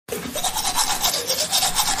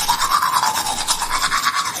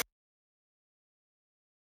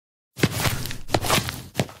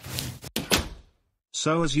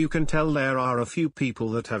So as you can tell, there are a few people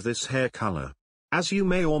that have this hair color. As you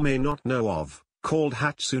may or may not know of, called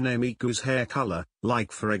Hatsune Miku's hair color,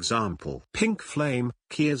 like for example Pink Flame,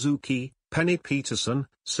 Kiyozuki, Penny Peterson,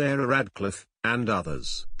 Sarah Radcliffe, and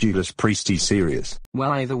others. Judas Priesty serious.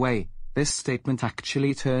 Well, either way, this statement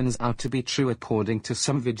actually turns out to be true according to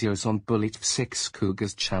some videos on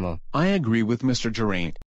Bullet6Cougar's channel. I agree with Mr.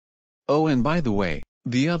 Geraint. Oh, and by the way,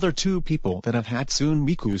 the other two people that have Hatsune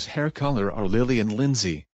Miku's hair color are Lily and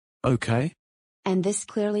Lindsay. Okay. And this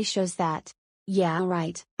clearly shows that. Yeah,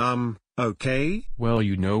 right. Okay? Well,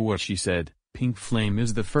 you know what she said. Pink Flame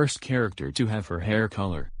is the first character to have her hair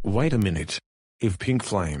color. Wait a minute. If Pink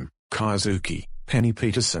Flame, Kazuki, Penny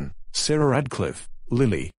Peterson, Sarah Radcliffe,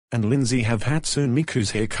 Lily, and Lindsay have Hatsune Miku's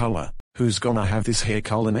hair color, who's gonna have this hair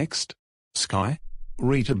color next? Sky?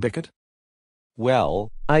 Rita Beckett?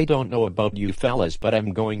 Well, I don't know about you fellas, but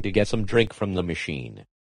I'm going to get some drink from the machine.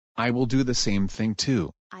 I will do the same thing too.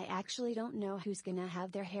 I actually don't know who's gonna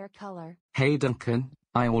have their hair color. Hey Duncan,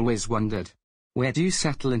 I always wondered. Where do you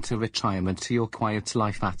settle into retirement to your quiet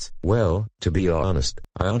life at? Well, to be honest,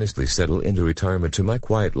 I honestly settle into retirement to my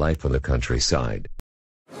quiet life on the countryside.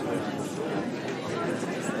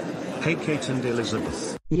 Hey Kate and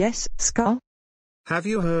Elizabeth. Yes, Skull? Have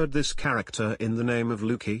you heard this character in the name of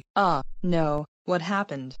Luki? No. What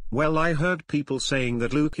happened? Well, I heard people saying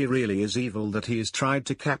that Luki really is evil, that he has tried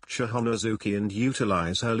to capture Hanazuki and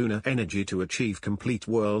utilize her lunar energy to achieve complete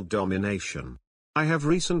world domination. I have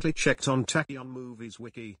recently checked on Tachyon Movies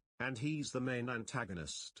Wiki, and he's the main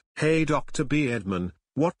antagonist. Hey Dr. Beardman,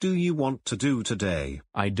 what do you want to do today?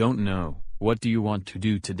 I don't know. What do you want to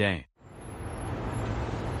do today?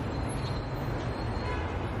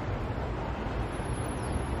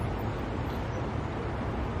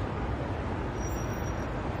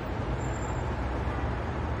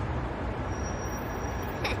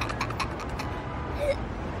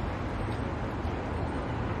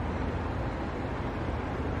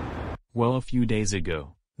 Well, a few days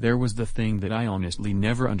ago, there was the thing that I honestly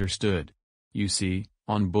never understood. You see,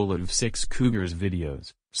 on Bullet6Cougar's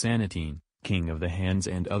videos, Sanitine, King of the Hands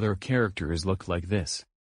and other characters look like this.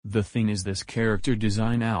 The thing is, this character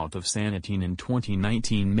design out of Sanitine in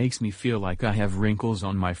 2019 makes me feel like I have wrinkles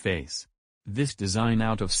on my face. This design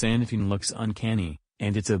out of Sanitine looks uncanny,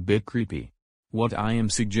 and it's a bit creepy. What I am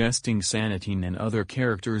suggesting, Sanitine and other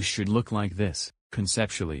characters should look like this.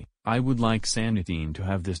 Conceptually, I would like Sanitine to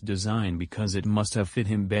have this design because it must have fit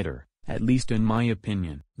him better, at least in my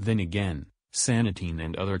opinion. Then again, Sanitine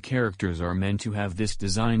and other characters are meant to have this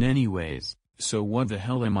design anyways, so what the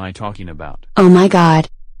hell am I talking about? Oh my god.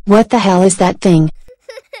 What the hell is that thing?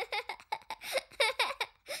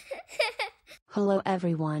 Hello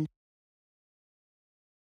everyone.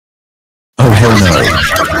 Oh hell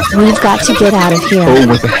no. We've got to get out of here. Oh,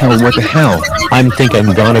 what the hell? I'm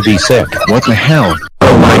gonna be sick. What the hell?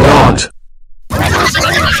 Oh my god.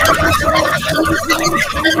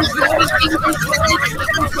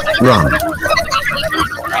 Run.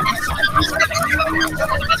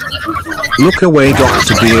 Look away,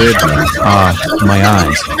 Dr. Beardman. My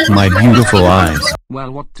eyes, my beautiful eyes.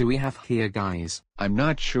 Well, what do we have here, guys? I'm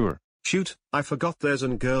not sure. Shoot, I forgot there's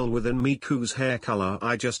an girl within Miku's hair color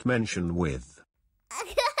I just mentioned with.